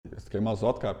Tikai mazu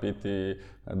atkāpīti.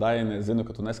 Daini, zinu,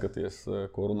 ka tu neskaties,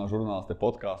 ko runā žurnālisti,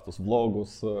 podkastus,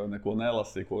 blogus, neko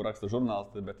nelasi, ko raksta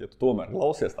žurnālisti, bet ja tu tomēr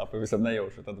klausies tā pavisam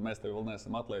nejauši, tad mēs tevi vēl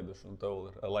neesam atlaiduši un tev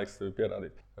ir laiks sevi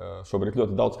pierādīt. Šobrīd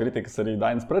ļoti daudz kritikas arī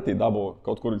Dainis pretī dabū.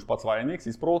 Kaut kur viņš pats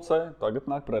vainīgs, izprovocē, tagad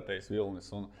nāk pretējs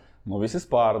vilnis. Un Novickis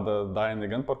pārda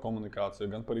Daini gan par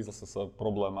komunikāciju, gan par izlases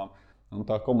problēmām. Un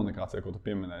tā komunikācija, ko tu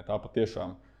pieminēji, tā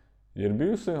patiešām ir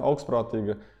bijusi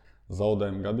augstprātīga.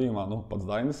 Zaudējuma gadījumā, pats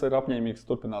Dainis ir apņēmīgs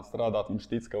turpināt strādāt, viņš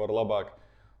tic, ka var labāk.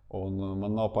 Un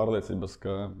man nav pārliecības,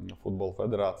 ka Futbola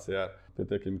federācijā ir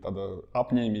pietiekami tāda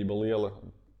apņēmība liela,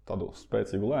 tādu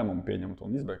spēcīgu lēmumu pieņemt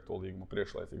un izbeigt to līgumu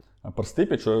priekšlaicīgi. Par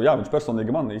Stipiču, jā, viņš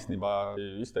personīgi man īstenībā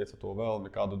izteica to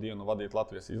vēlmi kādu dienu vadīt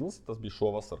Latvijas izlasi. Tas bija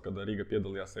šovasar, kad Rīga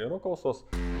piedalījās Eirokausos.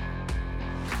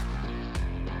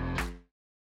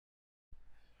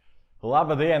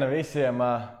 Labdien visiem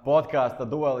podkāsta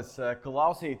Duelis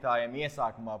klausītājiem.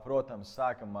 Iesākumā, protams,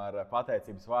 sākam ar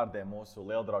pateicības vārdiem mūsu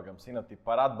lieldraugam Sinoti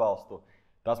par atbalstu.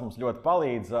 Tas mums ļoti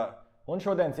palīdz. Un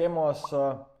šodien ciemos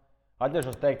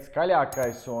atļaušos teikt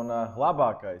skaļākais un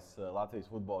labākais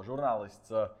Latvijas futbola žurnālists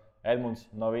Edmunds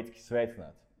Novickis.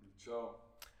 Sveicināts! Čau!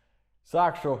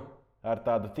 Sākšu ar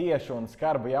tādu tiešu un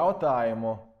skarbu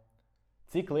jautājumu.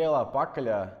 Cik lielā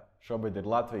pakaļā šobrīd ir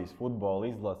Latvijas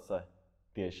futbola izlase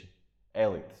tieši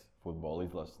elites futbola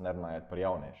izlases, nerunājot par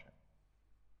jauniešiem?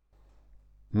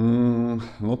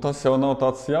 Tas jau nav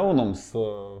tāds jaunums.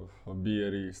 Bija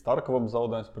arī Starkovam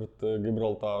zaudējums pret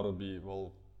Gibraltāru, bija vēl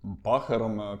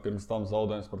Paharam, pirms tam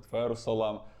zaudējums pret Fēru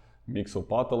salām. Miksu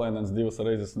Patelēnens 2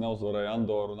 reizes neuzvarēja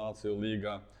Andoru Nāciju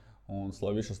līgā. Un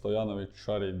Slaviša Stojanovičs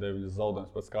arī 9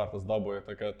 zaudējumus pēc kārtas dabūja.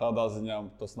 Tādā ziņā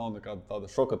tas nav nekāda tāda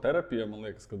šoka terapija. Man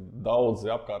liekas, ka daudzi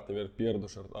apkārt jau ir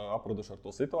apraduši ar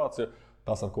to situāciju.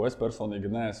 Tas, ar ko es personīgi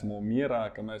neesmu mierā,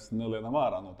 ka mēs nelienam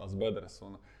ārā no tās bedres.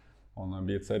 Un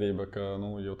bija cerība, ka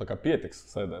jau tā kā pietiks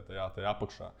sēdēt tajā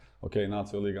apakšā.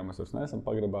 Nāciju līgā mēs vairs neesam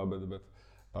pagrabā, bet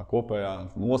tā kopējā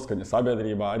noskaņa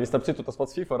sabiedrībā. Arī starp citu tas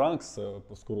pats FIFA ranks,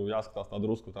 uz kuru jāskatās tā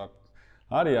drusku tā.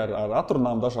 Arī ar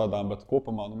atrunām dažādām, bet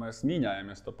kopumā mēs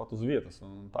mīņājamies turpat uz vietas,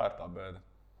 un tā ir tā bēda.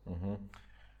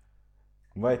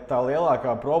 Vai tā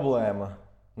lielākā problēma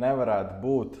nevarētu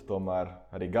būt tomēr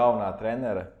arī galvenā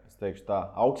trenera, es teikšu tā,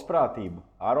 augstprātība,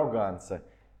 arogance,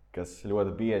 kas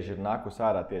ļoti bieži ir nākusi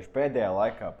ārā tieši pēdējā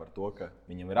laikā par to, ka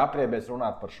viņam ir apriebies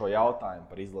runāt par šo jautājumu,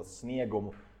 par izlases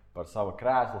sniegumu, par savu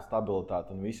krēslu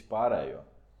stabilitāti un visu pārējo?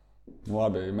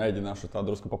 Labi, mēģināšu tā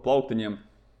drusku pa plauktiņiem.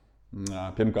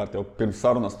 Pirmkārt, jau pirms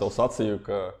sarunas tev sacīju,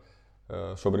 ka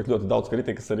šobrīd ļoti daudz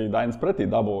kritikas arī Dainis pretī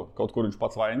dabū. Kaut kur viņš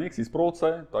pats vainīgs,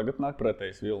 izprovocē, tagad nāk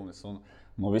pretējs vilnis. Un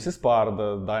Novickis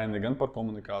pārda Daini gan par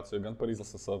komunikāciju, gan par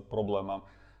izlases problēmām.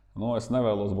 Es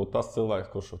nevēlos būt tas cilvēks,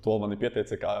 kurš to man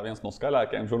pieteica kā viens no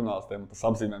skaļākajiem žurnālistiem. Tas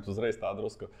apzīmējums uzreiz tā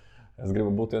drusku. Es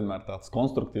gribu būt vienmēr tāds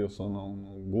konstruktīvs un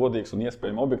godīgs un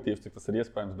iespējami objektīvs, cik tas ir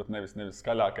iespējams, bet nevis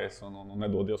skaļākais un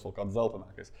nedod Dievs vēl kāds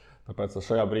zeltainākais. Tāpēc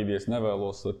šajā brīdī es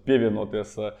nevēlos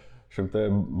pievienoties šim te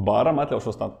bāram,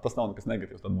 atļaušos, tas nav nekas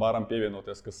negatīvs, tad bāram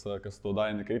pievienoties, kas to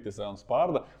Daini kritizē un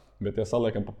spārda, bet ja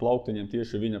saliekam pa plauktiņiem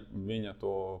tieši viņa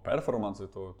to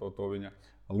performanci, to viņa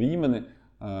līmeni,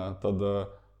 tad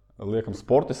liekam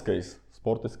sportiskais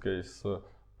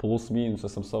plus mīnus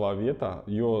esam savā vietā,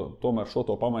 jo tomēr šo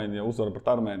to pamainīja uzvara pret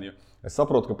Armēniju. Es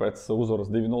saprotu, ka pēc uzvaras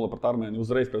 2-0 pret Armēniju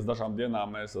uzreiz pēc dažām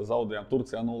dienām mēs zaudējām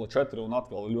Turcijā 0-4 un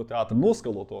atkal ļoti ātri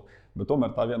noskalo to, bet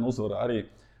tomēr tā viena uzvara arī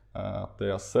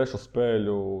tajā 6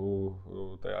 spēļu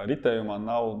tajā ritējumā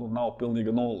nav pilnīga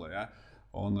nulle. Ja?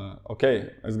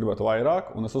 Es gribētu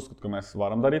vairāk, un es uzskatu, ka mēs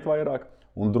varam darīt vairāk,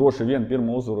 un droši vien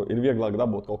pirmo uzvaru ir vieglāk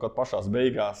dabūt kaut kad pašās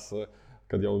beigās,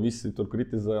 kad jau visi tur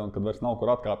kritizē un kad vairs nav kur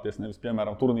atkāpties. Nevis,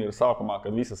 piemēram, turnīra sākumā,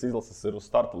 kad visas izlases ir uz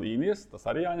starta līnijas. Tas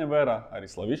arī jāņem vērā. Arī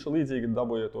Slaviša līdzīgi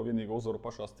dabūja to vienīgo uzvaru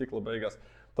pašās cikla beigās.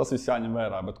 Tas viss jāņem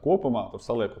vērā. Bet kopumā, tur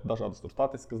saliekot dažādas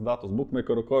statistiskas datus,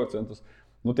 bookmakeru koeficientus,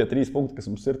 tie 3 punkti, kas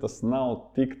mums ir, tas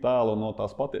nav tik tālu no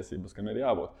tās patiesības, kam ir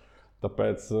jābūt.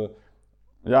 Tāpēc,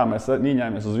 mēs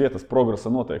mīņājamies uz vietas, progresa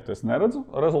noteikti es neredzu.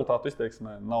 Rezultātu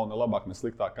izteiksmē nav ne labāk, ne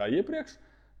sliktāk kā iepriekš.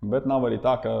 Bet nav arī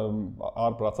tā, ka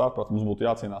ārprāts mums būtu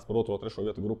jācīnās par 2. un 3.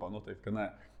 vietu grupā. Noteikti, ka nē.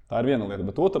 Tā ir viena lieta.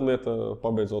 Bet otra lieta,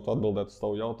 pabeidzot atbildēt uz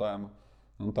tavu jautājumu,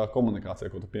 tā komunikācija,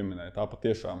 ko tu pieminēji, tā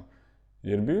patiešām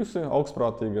ir bijusi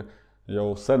augstprātīga. Jau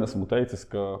sen esmu teicis,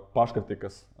 ka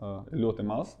paškritikas ir ļoti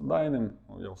maz Dainim,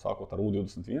 jau sākot ar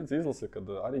U21 izlasi, kad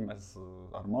arī mēs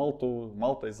ar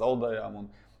Maltai zaudējām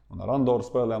un ar Andoru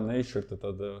spēlējām neizšķirti,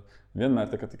 tad vienmēr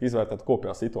tika izvērtēta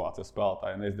kopējā situācija.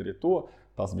 Spēlētāji neizdarīja to,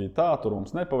 tas bija tā, tur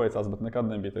mums nepaveicās, bet nekad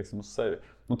nebija, teiksim, uz sevi.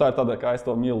 Tā ir tāda, kā es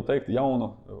to mīlu teikt,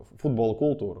 jauna futbola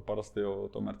kultūra. Parasti jau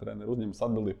tomēr treneri uzņemas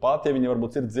atbildību. Pat, ja viņi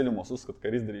varbūt sirds dziļumos uzskata,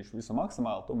 ka ir izdarījuši visu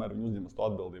maksimāli, tomēr viņi uzņemas to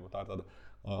atbildību. Tā ir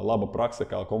tāda laba prakse,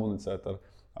 kā komunicēt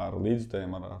ar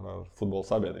līdzjutējiem, ar futbola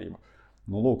sabiedrību.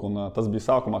 Lūk, tas bija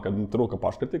sākumā, kad trūka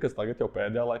paškritikas, tagad jau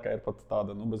pēdējā laikā ir pat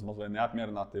tāda bezmazliet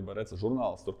neapmierinātība, redz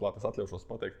žurnālists. Turklāt es atļaušos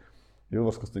pateikt,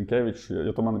 Uzskatāvičs,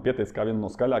 ja tu mani pieteici kā vienu no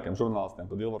skaļākajiem žurnālistiem,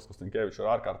 tad Uzskatāvičs ir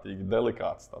ārkārtīgi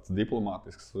delikāts, tāds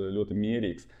diplomātisks, ļoti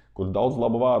mierīgs, kurš daudz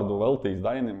labu vārdu veltījis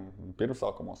Dainim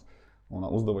pirmsākumos. Un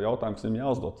uzdeva jautājumus, viņam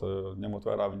jāuzdod, ņemot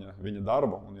vērā viņa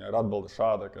darbu. Un, ja ir atbilde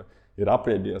šāda, ka ir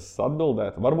apriebies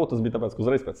atbildēt, varbūt tas bija tāpēc, ka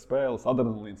uzreiz pēc spēles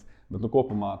adrenalīns, bet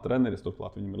kopumā treneris,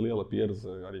 turklāt viņam ir liela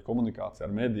pieredze arī komunikācijā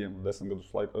ar medijiem, 10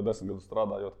 gadus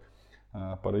strādājot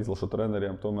par izlašu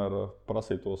treneriem, tomēr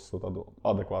prasītos tādu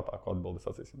adekvātāku atbildi,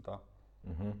 sacīsim tā.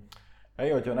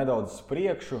 Ejot jau nedaudz uz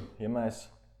priekšu, ja mēs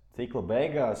cikla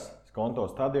beigās Skonto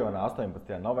stadionā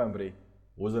 18. novembrī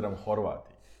uzvaram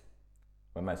Horvātiju.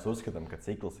 Vai mēs uzskatām, ka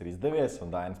cikls ir izdevies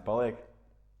un Dainis paliek?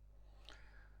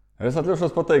 Es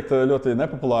atļaušos pateikt ļoti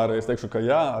nepopulāri. Es teikšu, ka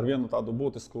jā, ar vienu tādu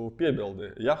būtisku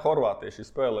piebildi. Ja Horvātija šī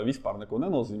spēle vispār neko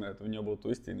nenozīmē, tad viņi jau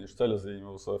būtu izcīnījuši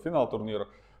ceļazīmi uz fināla turnīru.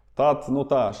 Tad,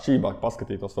 tā šķībāk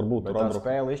paskatītos, varbūt. Bet tā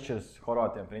spēle izšķirs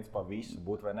Horvātiem principā visu,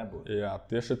 būt vai nebūt. Jā,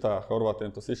 tieši tā. Horvātiem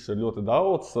tas izšķir ļoti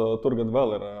daudz. Tur gan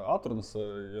vēl ir atrunas,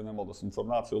 ja nemaldos, un caur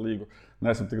Nāciju līgu.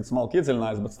 Neesmu tik smalki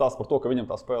iedziļinājies, bet stāsts par to, ka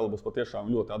viņam tā spēle būs patiešām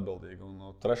ļoti atbildīga.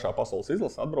 Un trešā pasaules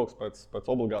izlase atbrauks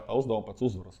pēc obligātā uzdevuma, pēc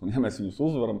uzvaras. Un ja mēs viņus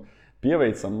uzvaram,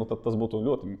 pieveicam, tad tas būtu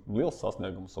ļoti liels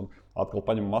sasniegums. Un atkal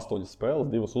paņemam 8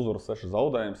 spēles, 2 uzvaras, 6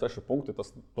 zaudējumi, 6 punkti.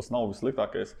 Tas nav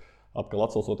vissliktākais. Atkal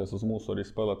atsaucoties uz mūsu arī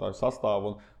spēlētāju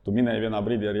sastāvu. Tu minēji vienā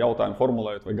brīdī ar jautājumu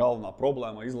formulējot, vai galvenā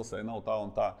problēma izlasē nav tā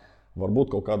un tā.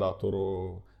 Varbūt kaut kādā tur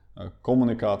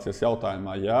komunikācijas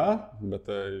jautājumā jā, bet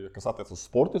kas attiecas uz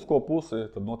sportisko pusi,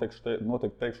 tad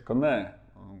noteikti teikšu, ka nē.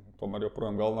 Tomēr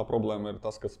joprojām galvenā problēma ir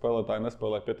tas, ka spēlētāji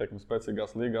nespēlē pietiekami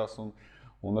spēcīgās līgās un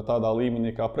tādā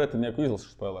līmenī kā pretinieku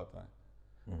izlases spēlētāji.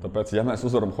 Tāpēc, ja mēs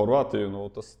uzvaram Horvātiju,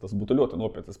 tas būtu ļoti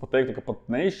nopietni. Es pat teiktu, ka pat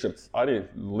neizšķirts arī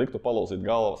liktu palauzīt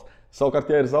galvas. Savukārt,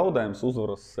 ja ir zaudējums,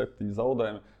 uzvaras 7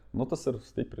 zaudējumi, tas ir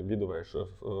stipri viduvējs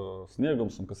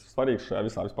sniegums. Un kas ir svarīgs šajā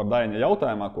visā vispār Daina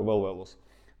jautājumā, ko vēl vēlos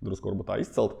drusku varbūt tā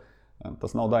izcelt,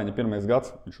 tas nav Daina pirmais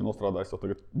gads. Viņš ir nostrādājis jau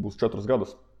tagad būs 4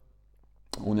 gadus.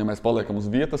 Un ja mēs paliekam uz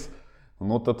vietas,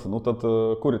 tad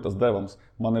kur ir tas devums?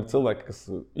 Man ir cilvēki, kas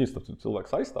īsti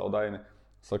cilvēks aizstāv Daini.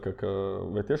 Saka, ka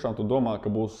vai tiešām tu domā, ka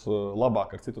būs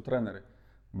labāk ar citu treneri?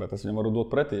 Bet es viņam varu dot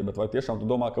pretī, bet vai tiešām tu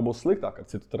domā, ka būs sliktāk ar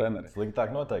citu treneri?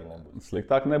 Sliktāk noteikti nebūs.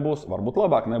 Sliktāk nebūs, varbūt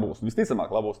labāk nebūs. Visticamāk,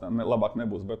 labāk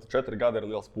nebūs, bet 4 gadi ir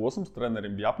liels posms.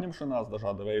 Trenerim bija apņemšanās,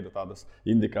 dažāda veida tādas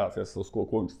indikācijas, uz ko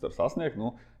viņš cer sasniegt.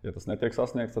 Ja tas netiek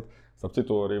sasniegts, tad, starp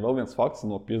citu, arī vēl viens fakts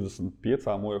no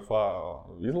 55 UEFA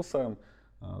izlasēm.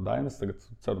 Dainis tagad,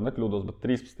 ceru, nekļūdos, bet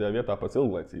 13. vietā pēc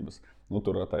ilglaicības.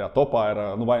 Tur tajā topā ir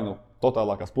vai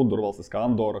totālākās pundurvalstis kā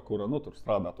Andora, kura tur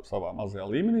strādā savā mazajā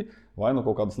līmenī, vai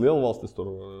kaut kādas lielvalstis, tur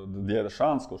Dieda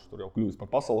Šāns, kurš tur jau kļuvis par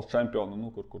pasaules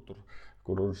čempionu,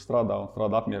 kur strādā un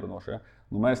strādā apmierinoši. Ja?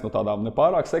 Mēs no tādām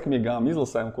nepārāk sekmīgām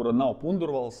izlasēm, kura nav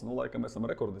pundurvalsts, laikam esam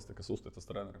rekordisti, kas uzticas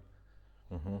trenerim.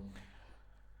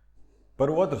 Par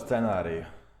otru scenāriju.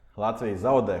 Latvija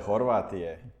zaudē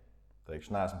Horvātijai.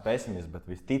 Teikšu, neesmu pesimists, bet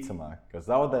visticamāk, ka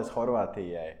zaudēs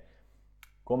Horvātijai.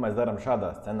 Ko mēs darām šādā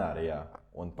scenārijā?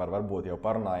 Un varbūt jau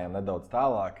parunājām nedaudz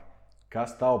tālāk,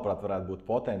 kas tavuprāt varētu būt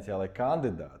potenciāli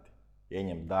kandidāti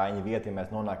ieņemt Daina vietu, ja mēs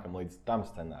nonākam līdz tam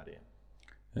scenārijam?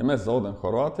 Ja mēs zaudējam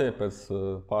Horvātiju, pēc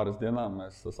pāris dienām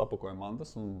mēs sapakojam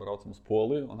mantas un braucam uz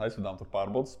Poliju un aizvedām tur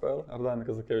pārbaudas spēli ar Dainu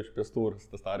Kazakeviču pie stūra.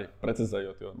 Tas tā arī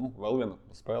precizējot, jo vēl viena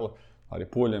spēle, arī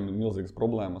poļiem ir milzīgas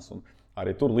problēmas. Un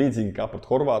arī tur līdzīgi kā pret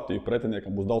Horvātiju,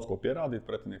 pretiniekam būs daudz ko pierādīt.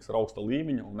 Pretinieks ir augsta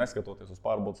līmeņa un neskatoties uz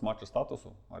pārbaudas mača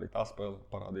statusu, arī tā spēle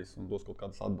parādīs un dos kaut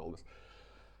kādas atbildes.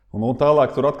 Un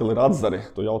tālāk tur atkal ir atzari.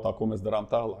 Tu jautā, ko mēs darām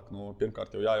tālāk.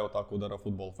 Pirmkārt jau jājautā, ko dara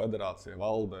Futbola federācija,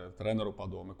 valde, treneru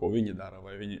padome, ko viņi dara.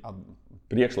 Vai viņi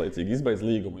priekšlaicīgi izbeidz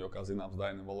līgumu, jo, kā zināms,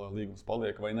 Dainam vēl līgums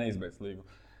paliek, vai neizbeidz līgumu.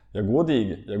 Ja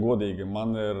godīgi,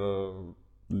 man ir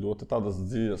ļoti tādas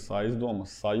dziļas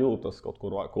aizdomas, sajūtas, kaut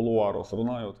kur kuluāros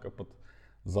runājot, ka pat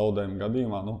zaudējuma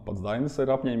gadījumā, pats Dainis ir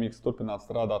apņēmīgs turpināt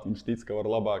strādāt, viņš tic, ka var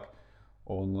labāk.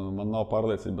 Un man nav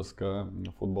pārliecības, ka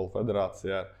Futbola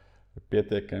federācijā ir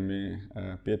pietiekami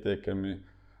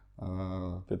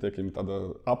tāda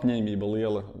apņēmība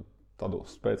liela, tādu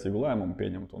spēcīgu lēmumu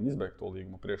pieņemt un izbeigt to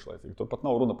līgumu priekšlaicīgi. Tur pat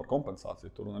nav runa par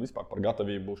kompensāciju, tur runa vispār par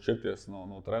gatavību šķirties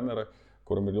no trenera,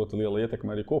 kuram ir ļoti liela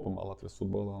ietekme arī kopumā Latvijas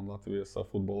futbolā un Latvijas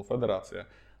futbola federācijā.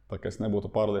 Tā kā es nebūtu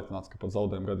pārliecināts, ka pat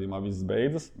zaudējuma gadījumā viss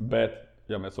beidzas, bet,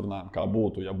 ja mēs runājam, kā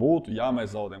būtu, ja mēs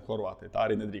zaudējam Horvātiju, tā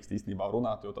arī nedrīkst īstenībā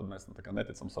runāt, jo tad mēs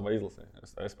neticam savai izlasē.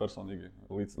 Es personīgi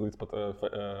līdz pat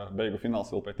beigu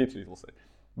fināls vēl pēc ticu izlasē.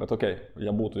 Bet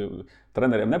ja būtu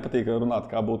treneriem nepatīk runāt,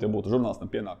 kā būtu, ja būtu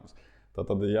žurnālistam pienākums. Tad,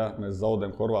 ja mēs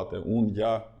zaudējam Horvātiju un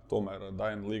ja tomēr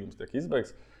Daina līgums tiek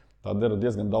izbeigts, tad ir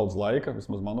diezgan daudz laika,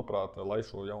 vismaz manuprāt, lai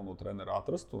šo jauno treneru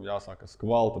atrastu, jāsākas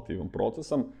kvalitatīvam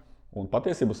procesam. Un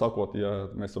patiesību sakot, ja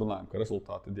mēs runājam, ka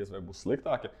rezultāti diez vai būs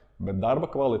sliktāki, bet darba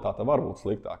kvalitāte var būt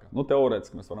sliktāka.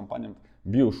 Teorētiski mēs varam paņemt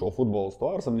bijušo futbolistu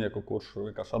ārzemnieku, kurš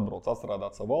vienkārši atbrauc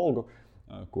atstrādāt savu algu,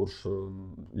 kurš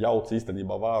jauc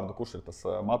īstenībā vārdu, kurš ir tas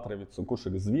Matrevits un kurš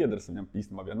ir Zviedrs, viņam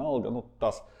īstenībā vienalga.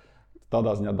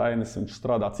 Tādā ziņā Dainis, viņš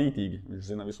strādā cītīgi, viņš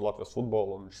zina visu Latvijas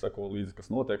futbolu un viņš seko līdzi, kas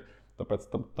notiek. Tāpēc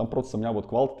tam procesam jābūt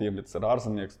kvalitatīvam, ja tas ir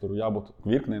ārzemnieks, tur jābūt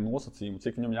virknei nosacījumu,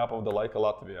 cik viņam jāpavada laika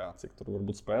Latvijā, cik tur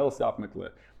varbūt spēles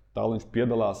jāapmeklē. Tā viņš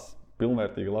piedalās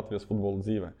pilnvērtīgi Latvijas futbola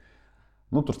dzīvē.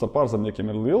 Tur starp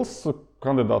ārzemniekiem ir liels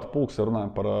kandidātu pulks, ja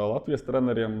runājam par Latvijas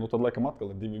treneriem, tad laikam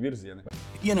atkal ir divi virzieni.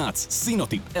 Ienāc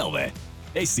Sinotip LV.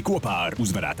 Esi kopā ar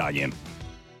uzvarētājiem.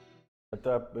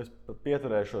 Es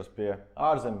pieturēšos pie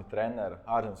ārzemju trenera,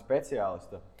 ārzemju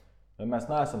speciālista. Mēs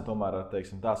neesam tomēr ar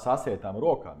tā sasietām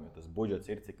rokām, jo tas budžets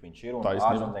ir, cik viņš ir. Un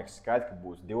ārzemnieks skaidrs, ka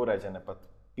būs divreiz, ja ne pat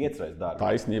 5 dārgi.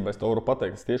 Taisnība, es to varu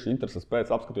pateikt. Es tieši intereses pēc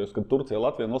apskatījos, kad Turcija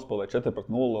Latvija nospēlēja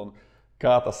 4-0 un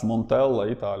kā tas Montella,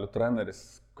 itāļu treneris,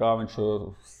 kā viņš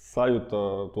sajūta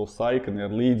to saikni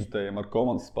ar līdzjutējiem, ar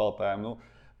komandas spēlētājiem.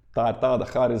 Tā ir tāda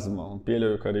harizma un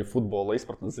pieļauju, ka arī futbola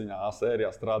izpratnes ziņā A-sērijā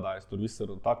strādājas. Tur viss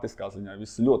ir taktiskā ziņā,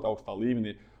 viss ļoti augstā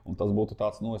līmenī. Un tas būtu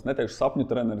tāds, es neteikšu sapņu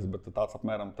treneris, bet tāds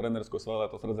apmēram treneris, ko es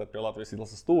vēlētos redzēt pie Latvijas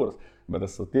izlases stūres. Bet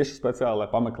es tieši speciāli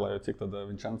pameklēju, cik tad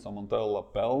Vincenzo Montella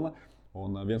pelna.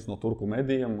 Un viens no turku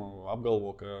medijiem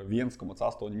apgalvo, ka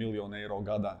 1,8 miljonu eiro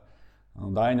gadā.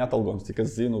 Daina atalgojums, cik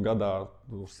es zinu, gadā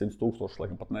 100,000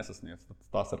 laikam pat nesasniedz.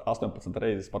 Tās ir 18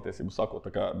 reizes patiesību sakot.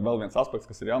 Tā kā vēl viens aspekts,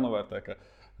 kas ir jānovērtē, ka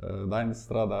Dainis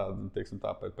strādā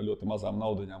par ļoti mazām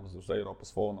naudiņām uz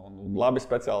Eiropas fona. Un labi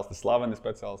speciālisti, slaveni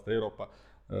speciālisti Eiropā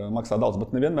maksā daudz,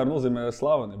 bet nevienmēr nozīmē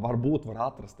slaveni. Varbūt var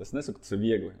atrast. Es nesaku, tas ir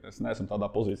viegli. Es neesmu tādā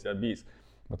pozīcijā bijis.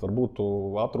 Bet varbūt tu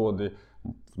atrodi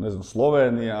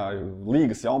Slovenijā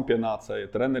līgas jaunpienācēja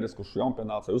treneris, kurš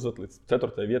jaunpienācēja uzved līdz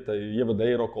 4. vietai, ievada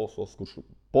Eirokolsos, kurš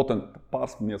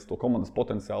pārsniedz to komandas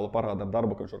potenciālu, parāda ar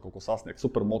darbu, ka viņš var kaut ko sasniegt,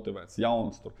 super motivēts,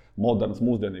 jauns, moderns,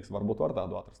 mūsdienīgs. Varbūt var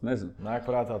tādu atrast, nezinu. Nāk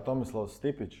prātā Tomislavs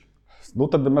Stipičs.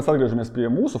 Tad mēs atgriežamies pie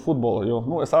mūsu futbola,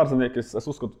 jo es ārzemnieki, es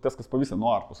uzskatu, tas, kas pavisam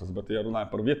no ārpuses, bet ja runājam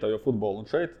par vietējo futbolu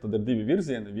un šeit, tad ir divi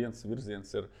virzieni. Viens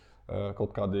virziens ir kaut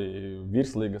kādi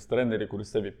virslīgas treneri, kuri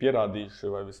sevi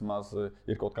pierādījuši, vai vismaz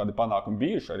ir kaut kādi panākumi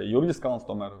bijuši. Arī Jurģis Kalns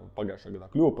tomēr pagājušajā gadā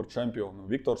kļuva par čempionu,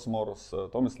 Viktors Moros,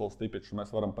 Tomislavs Stipičs,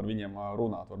 mēs varam par viņiem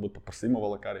runāt, varbūt par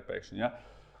Simovala arī pēkšņi. Ja?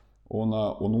 Un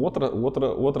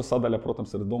otra sadaļa,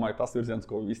 protams, ir, domāju, tas virziens,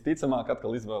 ko visticamāk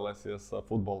atkal izvēlēsies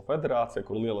futbola federācija,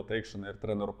 kur liela teikšana ir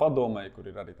treneru padomē,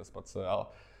 kur ir arī tas pats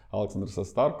Aleksandrs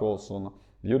Starkovs un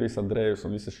Jurijs Andrejevs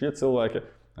un visi šie cilvēki.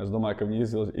 Es domāju, ka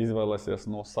viņi izvēlēsies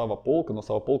no sava pulka. No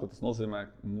sava pulka tas nozīmē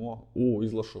no U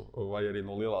izlašu vai arī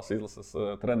no lielās izlases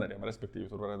treneriem. Respektīvi,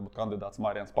 tur varētu būt kandidāts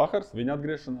Mārijans Pahars, viņa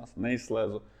atgriešanās,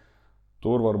 neizslēdzu.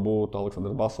 Tur var būt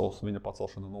Aleksandrs Basovs, viņa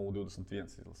pacelšana no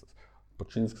U21 izlases.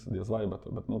 Pačinskis diez vai, bet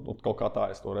kaut kā tā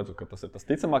es to redzu, ka tas ir tas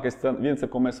ticamākais. Viens ir,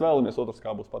 ko mēs vēlamies, otrs,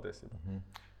 kā būs patiesība.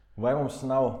 Vai mums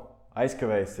nav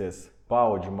aizkavējusies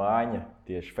paudžu maiņa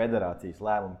tieši federācijas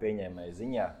lēmumu pieņēmēju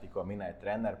ziņā, tikko minēja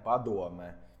treneru padome,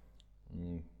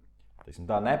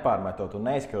 tā nepārmetot un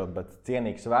neizkarot, bet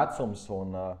cienīgs vecums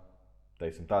un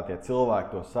tie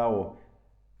cilvēki to savu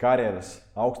karjeras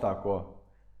augstāko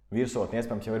virsotni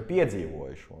iespējams jau ir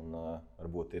piedzīvojuši un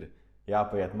varbūt ir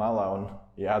jāpaiet malā un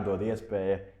jādod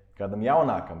iespēja kādam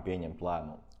jaunākam pieņemt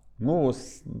lēmumu.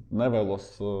 Es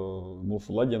nevēlos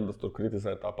mūsu leģendas tur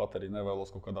kritizēt, tāpat arī nevēlos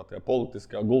kaut kādā tajā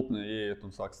politiskajā gultnē ieiet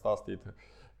un sākt stāstīt,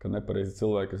 ka nepareizi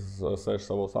cilvēki sēž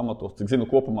savos amatos. Cik zinu,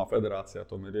 kopumā federācijā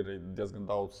tomēr ir diezgan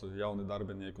daudz jauni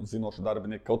darbinieki un zinoši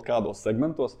darbinieki kaut kādos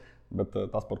segmentos, bet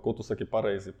tas, par ko tu saki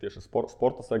pareizi, ir tieši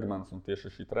sporta segments un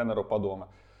tieši šī treneru padome.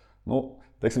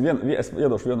 Es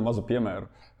iedošu vienu mazu piemēru.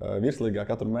 Virslīgā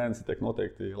katru mēnesi tiek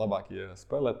noteikti labākie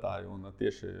spēlētāji, un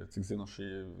tieši, cik zinu, šī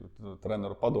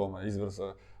treneru padome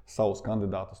izvirza savus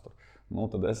kandidātus tur.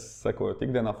 Tad es sekoju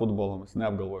ikdienā futbolam, es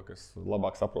neapgalvoju, ka es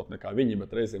labāk saprotu nekā viņi,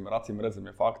 bet reizēm ir acīm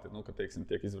redzamie fakti, ka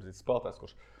tiek izvirzīts spēlētājs,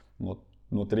 kurš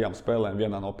no 3 spēlēm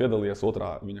vienā nav piedalījies,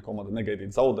 otrā viņa komanda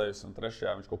negaidīt zaudējusi, un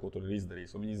 3. viņš kaut ko tur ir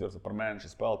izdarījis. Un viņi izvirza par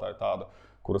mēneša spēlētāju tādu,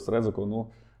 kuras redzu, ka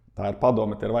tā ir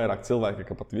padome, tie ir vairāk cilvēki,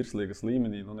 ka pat virslīgas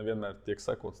līmenī nevienmēr tiek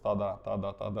sekots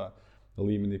tādā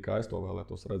līmenī, kā es to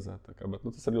vēlētos redzēt. Bet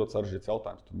tas ir ļoti sarežģīts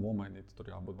jautājums. Tur nomainīt, tur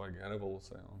jābūt baigai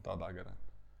revolūcijai un tādā garā.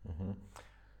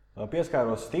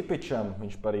 Pieskāros Stipičam,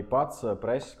 viņš arī pats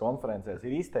preses konferencēs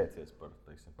ir izteicies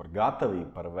par gatavību,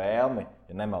 par vēlmi,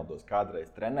 ja nemaldos,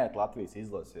 kādreiz trenēt Latvijas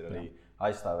izlasi, ir arī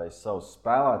aizstāvējis savus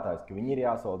spēlētājus, ka viņi ir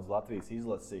jāsauc uz Latvijas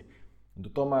izlasi.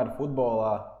 Un tomēr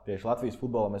futbolā, tieši Latvijas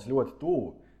futbolā mēs ļoti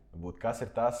tuvu. Varbūt, kas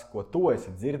ir tas, ko tu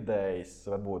esi dzirdējis,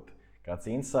 varbūt kāds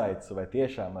insights, vai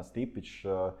tiešām Stipičs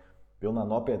pilnā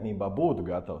nopietnībā būtu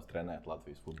gatavs trenēt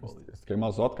Latvijas futbolistu? Es tikai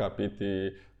mazu atkāpīti,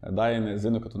 Daini,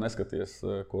 zinu, ka tu neskaties,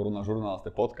 ko runā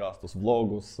žurnālisti, podkastus,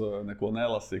 vlogus, neko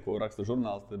nelasi, ko raksta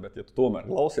žurnālisti, bet ja tu tomēr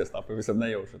klausies tā pavisam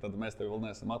nejauši, tad mēs tevi vēl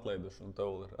neesam atlaiduši un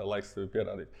tev ir laiks tevi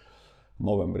pierādīt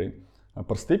novembrī.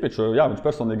 Par Stipiču, jā, viņš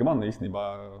personīgi man īstenībā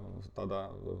tādā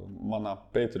manā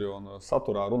Patreon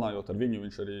saturā runājot ar viņu,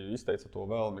 viņš arī izteica to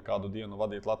vēlmi kādu dienu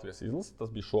vadīt Latvijas izlasi.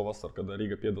 Tas bija šovasar, kad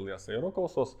Riga piedalījās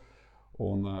Eirokausos,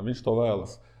 un viņš to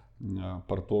vēlas.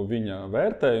 Par to viņa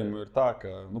vērtējumu ir tā,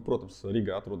 ka, protams,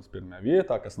 Riga atrodas pirmajā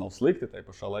vietā, kas nav slikti, tai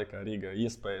pašā laikā Riga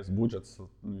iespējas budžets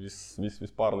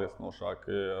vispārliecinošāk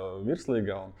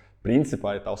virslīgā.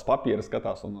 Principā, ja tā uz papīra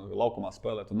skatās un laukumā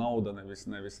spēlētu nauda, nevis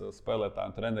spēlētāji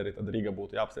un treneri, tad Riga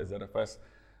būtu jāapsteidz RFS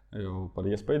par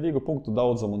iespējīgu punktu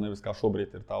daudzumu, nevis kā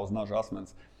šobrīd ir tā uz naža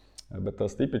asmens. Bet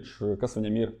Stipičs, kas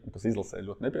viņam ir, kas izlasē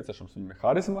ļoti nepieciešams, viņam ir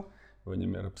harizma,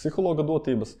 viņam ir psihologa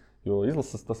dotības, jo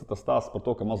izlases tas ir tas stāsts par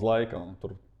to, ka maz laika, un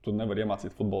tur tu nevar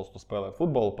iemācīt futbolistu spēlēt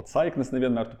futbolu, pat saiknes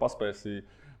nevienmēr tu paspēsi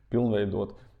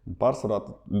pilnveidot. Pārsvarā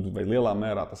vai lielā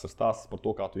mērā tas ir stāsts par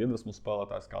to, kā tu iedvesmo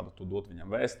spēlētājus, kādu tu dot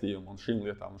viņam vēstījumu un šīm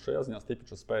lietām. Un šajā ziņā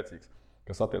Stipičs ir spēcīgs,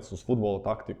 kas attiecas uz futbola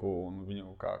taktiku un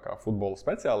viņu kā futbola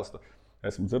speciālistu.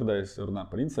 Esmu dzirdējis,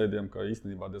 runājot par insaidiem, ka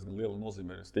īstenībā diezgan liela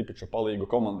nozīme ir Stipiča palīgu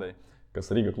komandai,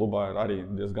 kas Riga klubā ir arī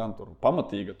diezgan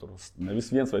pamatīga. Tur nevis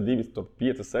 1 vai 2, tur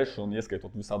 5, 6 un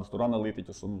ieskaitot visādus tur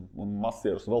analītiķus un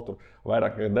masierus, vēl tur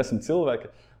vairāk kā 10 cilvēki.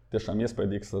 Tiešām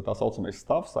iespējīgs tā saucamais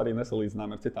stāvs, arī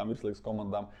nesalīdzinājumi ar citām virslīgas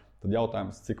komandām. Tad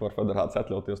jautājums, cik var federācija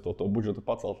atļauties to budžetu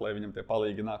pacelt, lai viņam tie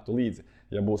palīgi nāktu līdzi.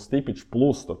 Ja būs Stipičs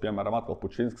plus, tur, piemēram, atkal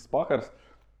Pučinskas, Pahars,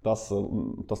 tas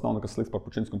nav nekas slikts par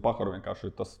Pučinsku un Paharu,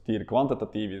 vienkārši tas tīri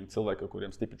kvantitatīvi cilvēki,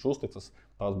 kuriem Stipičs uzticas,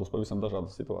 tās būs pavisam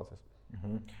dažādas situācijas.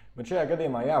 Bet šajā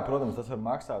gadījumā, jā, protams, tas var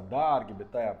maksāt dārgi,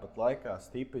 bet tajā pat laikā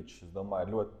Stipičs, es domāju,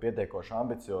 ir ļoti pietiekoši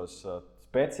ambiciozs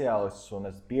speciālists,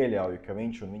 un es pieļauju, ka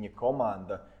viņš un viņa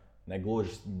komanda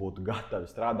negluži būtu gatavi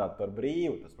strādāt par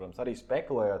brīvu. Tas, protams, arī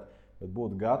spekulējot, bet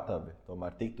būtu gatavi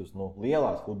tomēr tikt uz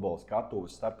lielās futbola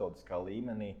skatuves starptautiskā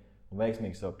līmenī un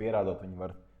veiksmīgi sev pierādot, viņi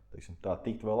var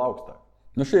tikt vēl augstāk.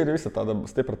 Šī ir visa tāda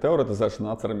stipra teoretizēšana.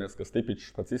 Atceramies, ka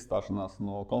Stipičs pēc izstāšanās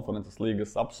no konferences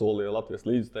līgas apsolīja Latvijas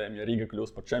līdzjutējiem, ja Riga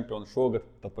kļūs par čempionu šogad,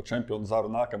 tad par čempionu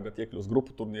zaru nākamgad iekļūs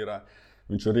grupu turnīrā.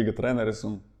 Viņš ir Riga treneris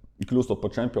un kļūstot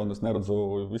par čempionu, es neredzu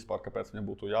vispār, kāpēc viņam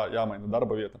būtu jāmaina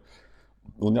darba vieta.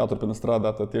 Un jāturpina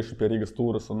strādāt tieši pie Rīgas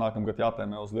turas un nākamgad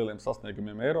jātēmē uz lieliem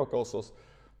sasniegumiem Eirokausos.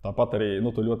 Tāpat arī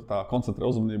tu ļoti koncentrē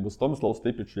uzmanību uz Tomislavs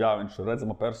Stipiču. Jā, viņš ir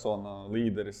redzama persona,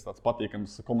 līderis, tāds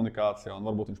patīkams komunikācijā, un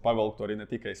varbūt viņš pavelktu arī ne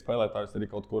tikai spēlētājus, arī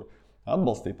kaut kur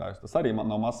atbalstītājus. Tas arī man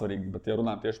nav mazsvarīgi, bet ja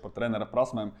runājam tieši par trenera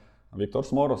prasmēm,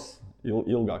 Viktors Moros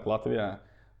ilgāk Latvijā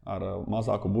ar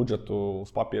mazāku budžetu uz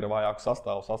papīra vājāku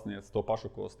sastāvu sasniedz to pašu,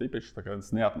 ko Stipičs. Tā kā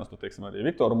es neatmestu, arī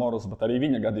Viktoru Morosu, bet arī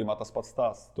viņa gadījumā tas pats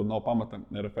stāsts. Tur nav pamata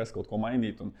RFS kaut ko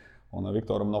mainīt, un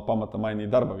Viktoram nav pamata mainīt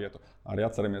darba vietu. Arī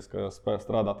atceramies, ka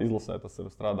strādāt izlasē, tas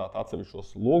ir strādāt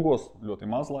atsevišķos logos,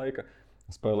 ļoti maz laika.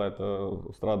 Strādāt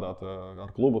ar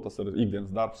klubu, tas ir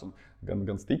ikdienas darbs.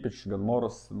 Gan Stipičs, gan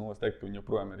Moros, es teiktu, ka viņi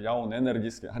joprojām ir jauni,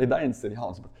 enerģiski. Arī Dainis ir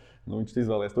jauns, bet viņš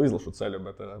izvēlējies to izlašu ceļu.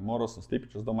 Bet Moros un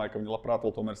Stipičs, es domāju, ka viņi labprāt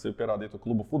vēl tomēr sevi pierādītu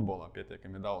klubu futbolā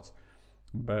pietiekami daudz.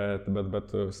 Bet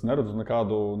es neredzu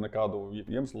nekādu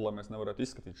iemeslu, lai mēs nevarētu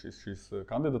izskatīt šīs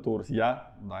kandidatūras.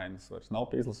 Ja Dainis vairs nav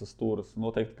pie izlases stūras,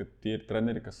 noteikti, ka tie ir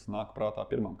treneri, kas nāk prātā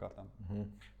pirmām kārtām.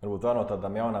 Varbūt no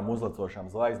tādām jaunām uzlecošām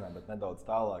zvaigznēm, bet nedaudz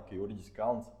tālāk Jurģis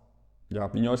Kalns.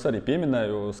 Jā, viņu es arī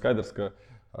pieminēju. Skaidrs, ka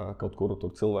kaut kur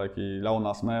tur cilvēki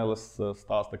ļaunās mēles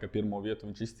stāsta, ka pirmo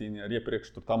vietu viņš izcīnīja ar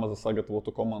iepriekš tur Tamaza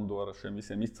sagatavotu komandu ar šiem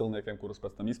visiem izcilniekiem, kurus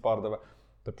pēc tam izpārdeva.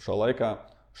 Te pašā laikā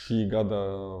šī gada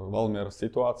Valmieras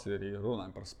situācija, arī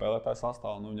runājot par spēlētāju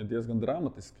sastāvu, viņa diezgan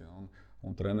dramatiski.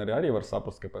 Un treneri arī var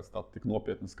saprast, kāpēc tā tik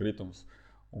nopietnas kritums.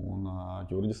 Un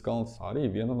Jurģis Kalns arī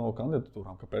viena no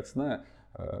kandidatūrām, kāpēc ne?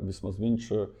 Vismaz viņš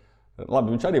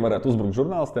arī varētu uzbrukt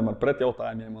žurnālistiem ar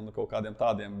pretjautājumiem un kaut kādiem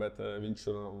tādiem, bet viņš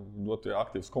ir ļoti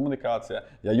aktīvs komunikācijā.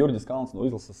 Ja Jurģis Kalns no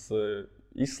izlases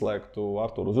izslēgtu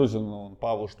Arturu Zuzinu un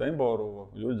Pāvlu Steinboru,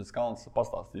 Juļģis Kalns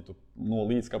pastāstītu no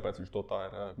līdz, kāpēc viņš to tā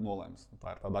ir nolēmis.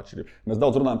 Tā ir tāda atšķirība. Mēs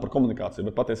daudz runājam par komunikāciju,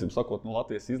 bet patiesībā sakot, no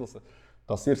Latvijas izlase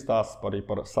tas ir stāsts arī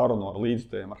par sarunu ar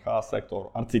līdzjutējiem, ar H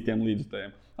sektoru, ar citiem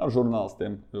līdzjutējiem, ar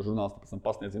žurnālistiem, jo žurnālisti pēc tam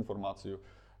pasniedz informāciju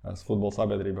futbola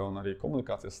sabiedrībai un arī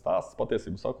komunikācijas stāsts.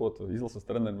 Patiesībā sakot, izlases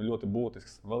trenerim ir ļoti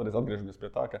būtisks. Vēlreiz atgriežamies pie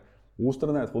tā, ka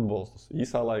uztrenēt futbolistus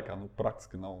īsā laikā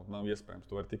praktiski nav iespējams.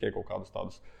 Tu vari tikai kaut kādus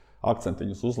tādus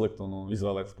akcentiņus uzlikt un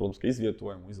izvēlēties, protams, ka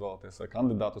izvietojumu, izvēlēties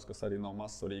kandidātus, kas arī nav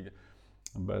maz svarīgi.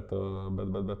 Bet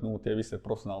tie visi ir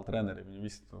profesionāli treneri. Viņi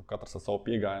visi, katrs ar savu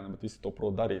piegājienu, bet visi to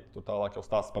prot darīt. Tur tālāk jau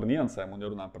stāsts par niansēm, un ja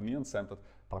runājam par niansēm, tad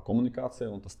tā komunikācija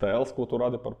un tas tēls, ko tu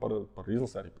radi par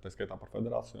izlasi, arī tā skaitā par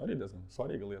federāciju, arī diezgan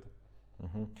svarīga lieta.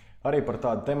 Arī par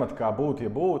tādu tematu kā būtu,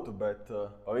 ja būtu, bet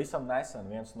pavisam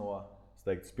nesen viens no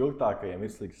spilgtākajiem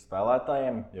virslīgas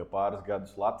spēlētājiem jau pāris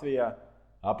gadus Latvijā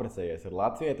apprecējies ar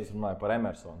latvietu. Es runāju par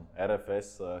Emersonu,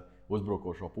 RFS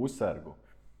uzbrukošo pussargu.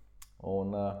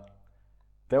 Un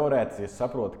teorētiski es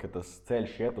saprotu, ka tas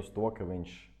ceļš iet uz to, ka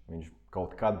viņš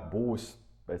kaut kad būs,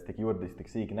 es tik juridiski, tik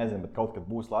sīki nezinu, bet kaut kad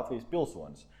būs Latvijas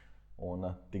pilsonis. Un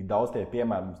tik daudz tie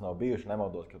piemēri mums nav bijuši,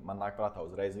 nemaldos, ka man nāk prātā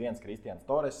uzreiz viens Kristians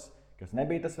Torres, kas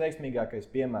nebija tas veiksmīgākais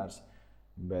piemērs,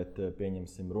 bet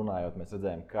pieņemsim runājot, mēs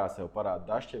redzējām, kā sev parāda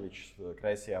Daškevičs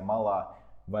kreisajā malā,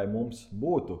 vai mums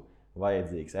būtu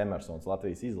vajadzīgs Emersons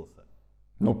Latvijas izlasē.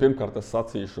 Pirmkārt, es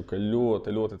sacīšu, ka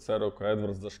ļoti ceru, ka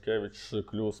Edmunds Daškevičs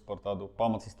kļūs par tādu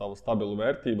pamatsastāvu stabilu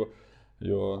vērtību,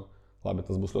 jo labi,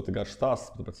 tas būs ļoti garš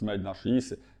stāsts, tāpēc mēģināšu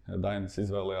īsi. Dainis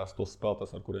izvēlējās tos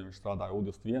spēlētājus, ar kuriem viņš strādāja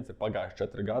U21, ir pagājuši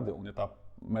 4 gadi, un ja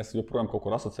mēs joprojām kaut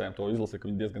kur asociējam to izlasi, ka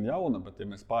viņi diezgan jauna, bet ja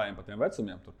mēs pārējām pa tiem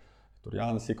vecumiem, tur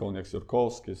Jānis Ikaunieks,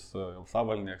 Jurkovskis,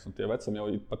 Savaļnieks, un tie vecumi jau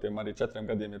pa tiem arī 4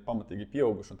 gadiem ir pamatīgi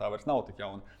pieauguši, un tā vairs nav tik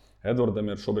jauna. Edvardam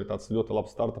ir šobrīd tāds ļoti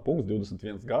labs starta punkts,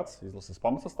 21 gads, izlases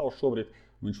pamatsastāvs šobrīd.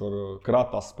 Viņš var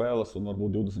krāt tās spēles un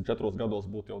varbūt 24 gados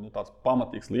būt jau tāds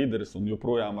pamatīgs līderis un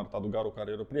joprojām ar tādu garu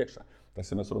karjeru priekšā.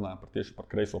 Tas, ja mēs runājam tieši par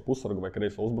kreiso pussargu vai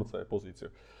kreiso uzbrucēju pozīciju.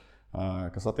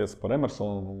 Kas attiecas par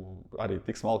Emersonu, arī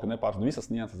tik smalki nepāršķirt visas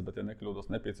nianses, bet, ja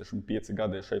nekļūdos, nepieciešami 5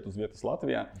 gadi šeit uz vietas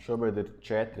Latvijā. Šobrīd ir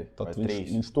 4 vai 3.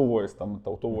 Viņš tuvojas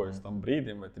tam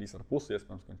brīdim, vai 3,5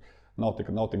 iespējams, ka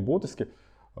nav tik būtiski.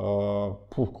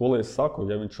 Ko lai es saku,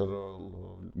 ja viņš ir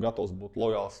gatavs būt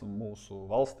lojāls mūsu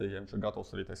valstī, ja viņš ir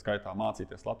gatavs arī tā skaitā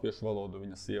mācīties latviešu valodu,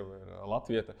 viņa sieva ir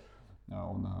latviete,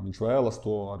 un viņš vēlas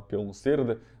to ar pilnu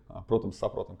sirdi. Protams,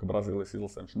 saprotam, ka Brazīlijas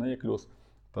izlasē viņš neiekļūs,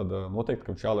 tad noteikti,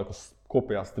 ka viņš jāliek uz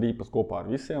kopējās trīpas kopā ar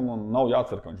visiem, un nav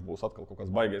jācer, ka viņš būs atkal kaut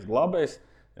kāds baigais glābējs,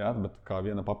 bet kā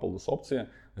viena papildus opcija.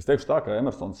 Es teikšu tā, ka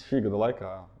Emersons šī gada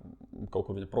laikā kaut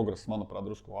kur viņa progress, manuprāt,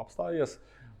 drusku apstājies.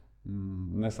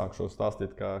 Nesākšu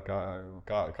stāstīt,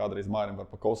 kādreiz Mārim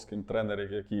Varpakovskim,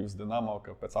 treneri Kīvas Dinamo,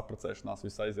 ka pēc apprecēšanās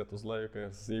viss aiziet uz leju, ka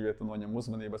sīviete noņem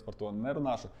uzmanību, es par to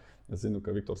nerunāšu. Es zinu,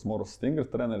 ka Viktors Moros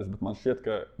stingrs treneris, bet man šķiet,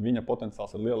 ka viņa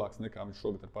potenciāls ir lielāks nekā viņš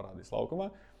šogad ir parādījis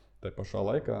laukumā. Te pašā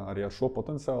laikā arī ar šo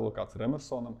potenciālu, kāds ir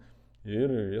Emersonam,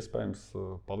 ir iespējams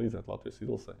palīdzēt Latvijas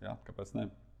izlasē. Kāpēc ne?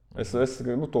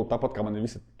 Tāpat kā mani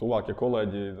visi tuvākie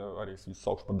kolēģi, arī es viņus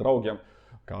saukšu par draugiem,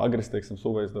 kā Agris,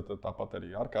 Suvejs, tāpat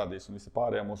arī Arkādijs un visi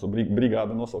pārējie mūsu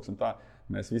brigādi nosauksim tā.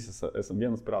 Mēs visi esam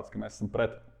viensprāts, ka mēs esam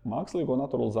pret mākslīgo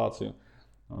naturalizāciju,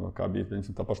 kā bija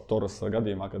tā paša Torres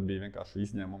gadījumā, kad bija vienkārši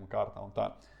izņēmuma kārtā un tā.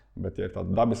 Bet, ja ir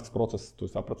tāds dabisks process, tu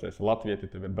apprecējies ar latvieti,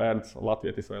 tev ir bērns,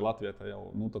 latvietis vai latvieta,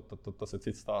 tad tas ir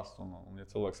cits stāsts. Un ja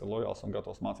cilvēks ir lojāls un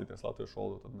gatavs mācīties latviešu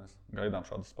valodu, tad mēs gaidām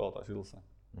šādus spēlētājus izlasē.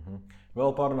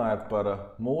 Vēl parunājot par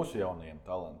mūsu jaunajiem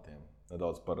talantiem,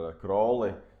 nedaudz par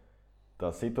Kroli.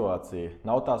 Tā situācija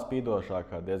nav tā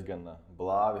spīdošākā, diezgan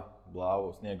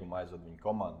blāvu sniegumu aizved viņa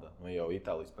komanda. Jau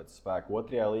Itālijas pēc spēka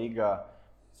 2. līgā.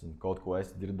 Kaut ko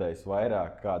esmu dzirdējis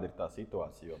vairāk, kāda ir tā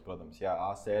situācija. Jo, protams,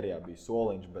 A sērijā bija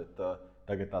soliņš, bet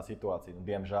tagad tā situācija,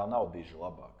 diemžēl, nav diži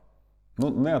labāka.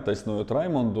 Neattaisnojot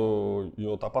Raimondu,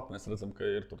 jo tāpat mēs redzam, ka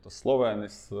ir tur tas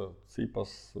Slovēnis,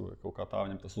 Cipas, kaut kā tā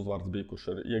viņam tas uzvārds bija, kurš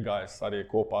ir iegājis arī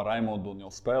kopā ar Raimondu un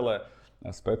jau spēlē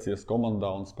Spēcijas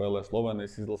komandā un spēlē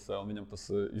Slovenijas izlasē, un viņam tas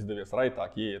izdevies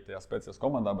raitāk ieiet tajā Spēcijas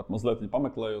komandā, bet mazliet viņi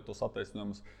pameklējot tos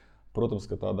attaisnojumus. Protams,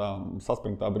 ka tādā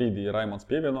saspringtā brīdī Raimonds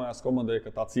pievienojās komandai,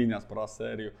 ka tā cīnījās par A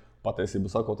sēriju. Patiesībā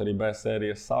sakot, arī B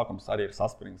sērijas sākums arī ir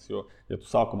saspringts, jo, ja tu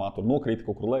sākumā tur nokrīti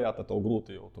kaut kur lejā, tad tev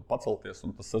grūti jau tur pacelties,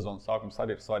 un tas sezonas sākums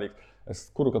arī ir svarīgs. Es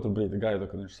katru brīdi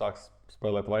gaidu, kad viņš sāks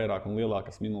spēlēt vairāk un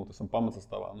lielākas minūtes un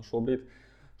pamatsastāvā.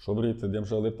 Šobrīd,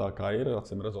 diemžēl, ir tā, kā ir.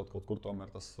 Acīm redzot, kaut kur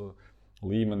tomēr tas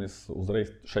līmenis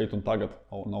uzreiz šeit un tagad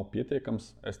nav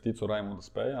pietiekams. Es ticu Raimonda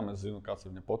spējām, es zinu, kāds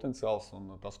ir viņa potenciāls.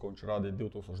 Un tas, ko viņš rādīja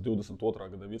 2022.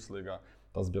 Gada virslīgā,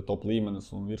 tas bija top līmenis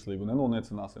un virslīgu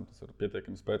nenoniecināsim. Tas ir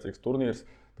pietiekami spēcīgs turnīrs.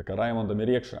 Tā kā Raimondam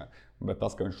ir iekšā. Bet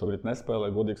tas, ka viņš šobrīd nespēlē,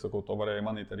 godīgi sakot, to varēja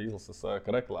manīt arī izlases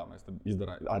kareklā. Mēs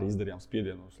arī izdarījām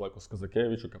spiedienu uz laiku uz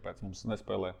Kazakeviču, kāpēc mums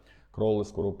nespēlē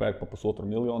Krolis, kuru pērk pa $1,5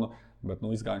 miljonu. Bet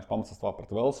izgāja viņš pamatsastāvā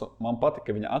pret Velsu. Man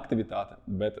patika viņa aktivitāte,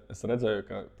 bet es redzēju,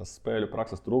 ka tas spēļu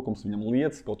prakses trūkums viņam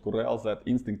liec kaut kur realizēt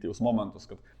instinktīvus momentus,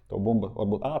 kad to bumba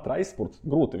varbūt ātri aizspurts,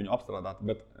 grūti viņu apstrādāt.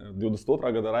 Bet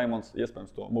 22. Gada Raimonds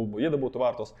iespējams to bumbu iedabūtu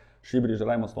vārtos. Šī brīža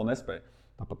Raimonds to nespēja.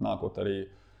 Tāpat nākot arī,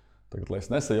 tagad, lai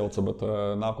es nesajaucu, bet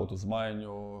nākot uz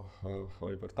maiņu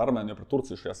vai par Armēniju, pret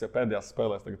Turciju šajās pēdējās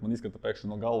spēlēs, tagad man izskata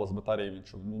pēkšņi no galvas, bet arī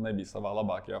viņš nebija savā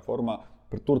labākajā formā.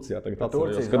 Pret Turcijā tagad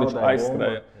atcerējos, kad viņš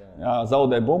aizskrēja,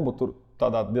 zaudēja bumbu, tur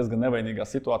tādā diezgan nevainīgā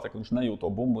situācijā, kad viņš nejūt to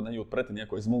bumbu, nejūt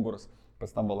pretinieku aiz muguras.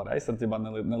 Pēc tam vēl arī aizsardzībā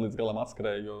nelīdz galam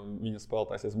atskrēja, jo viņa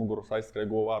spēlētājs aiz muguras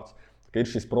aizskrēja guva vārdus. Ir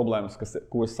šīs problēmas,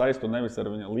 ko es saistu nevis ar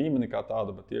viņa līmeni kā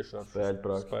tādu, bet tieši ar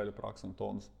spēļu praksi un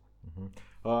tonus.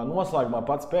 Noslēgumā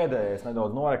pats pēdējais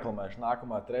nedaudz noreklamēšu.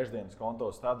 Nākamā trešdienas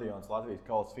konto stadions Latvijas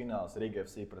kausa fināls Riga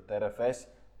FC pret RFS.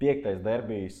 5.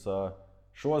 derbijs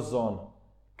šo zonu.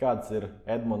 Kāds ir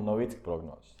Edmunds Novickis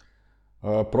prognozes?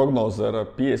 Prognoze ir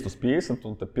 50/50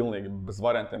 un te pilnīgi bez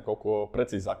variantiem kaut ko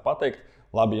precīzāk pateikt.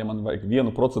 Labi, ja man vajag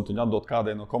 1% atdot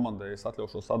kādai no komandai, es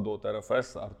atļaušos atdot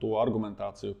RFS ar to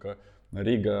argumentāciju, ka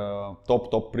Riga top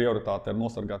prioritāte ir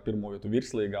nosargāt pirmo vietu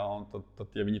virslīgā, un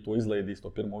tad ja viņi to izlaidīs, to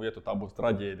pirmo vietu, tā būs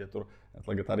traģēdija. Tur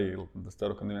tagad arī es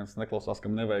ceru, ka neviens neklausās,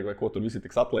 kam nevajag vai ko tur visi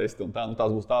tiks atlaisti, un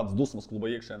tās būs tādas dusmas kluba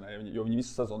iekšēnē, jo viņi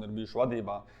visu sezonu ir bijuši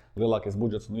vadībā, lielākais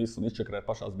budžets un viss, un izčakrē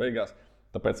pašās beigās,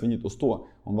 tāpēc viņi uz to,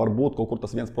 un varbūt kaut kur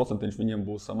tas 1% viņiem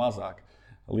būs mazāk.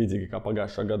 Līdzīgi kā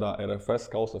pagājušā gadā RFS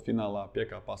kausa finālā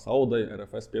piekāpās Audai,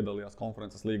 RFS piedalījās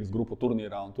konferences līgas grupu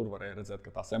turnīrā, un tur varēja redzēt,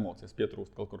 ka tās emocijas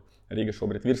pietrūkst kaut kur. Riga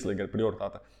šobrīd virslīga ir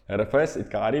prioritāte. RFS it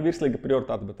kā arī virslīga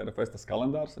prioritāte, bet RFS tas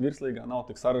kalendārs virslīgā nav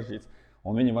tik sarežģīts,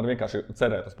 un viņi var vienkārši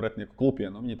cerēt uz pretinieku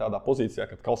klupienu. Viņi tādā pozīcijā,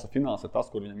 ka kausa fināls ir tas,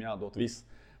 kur viņam jādod viss.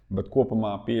 Bet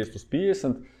kopumā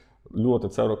 50/50. Ļoti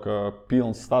ceru, ka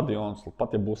pilns stadions,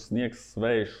 pat ja būs sniegs,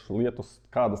 vējš, lietus,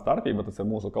 kāda starpība, tas ir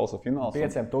mūsu kausa fināls.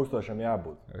 5,000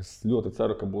 jābūt. Es ļoti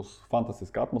ceru, ka būs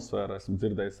fantastiska atmosfēra. Esmu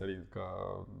dzirdējis arī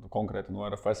konkrēti no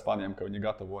RFS faniem, ka viņi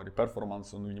gatavo arī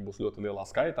performanci un viņi būs ļoti lielā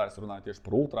skaitā. Es runāju tieši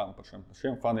par ultrām, par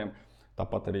šiem faniem.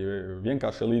 Tāpat arī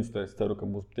vienkārši līdzteikti. Es ceru, ka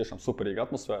būs tiešām superīga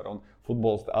atmosfēra un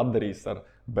futbolisti atdarīs ar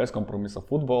bezkompromisa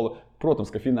futbolu.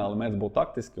 Protams, ka fināli mēdz būt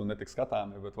taktiski un netik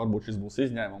skatāmi, bet varbūt šis būs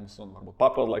izņēmums un varbūt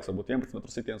papildlaiks, varbūt 11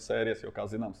 metru sitienu sērijas, jo, kā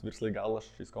zināms, virslīgā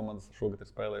Allaša šīs komandas šogad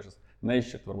ir spēlējušas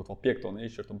neizšķirt, varbūt vēl 5.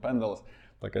 neizšķirt un pendeles.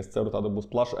 Tā kā es ceru, tāda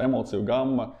būs plaša emociju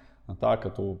gamma, tā,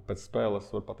 ka tu pēc spēles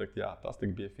vari pateikt, jā, tas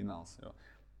tik bija fināls. Jo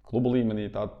klubu līmenī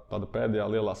tāda pēdējā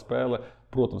lielā spēle,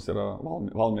 protams, ir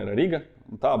Valmiera Riga,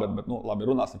 bet labi,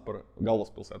 runāsim par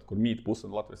galvaspilsētu, kur mīt pusi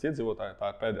Latvijas iedzīvotāji.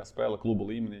 Tā ir pēdējā spēle klubu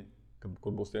līmenī,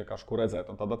 kur būs vienkārši ko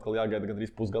redzēt, un tad atkal jāgaida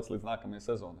gandrīz pusgads līdz nākamajai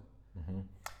sezonai.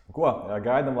 Ko?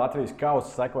 Gaidām Latvijas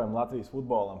kausu, sekojam Latvijas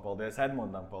futbolam. Paldies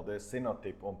Edmundam, paldies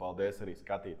Sinotipu un paldies arī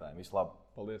skatītājiem. Visu labu!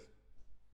 Paldies!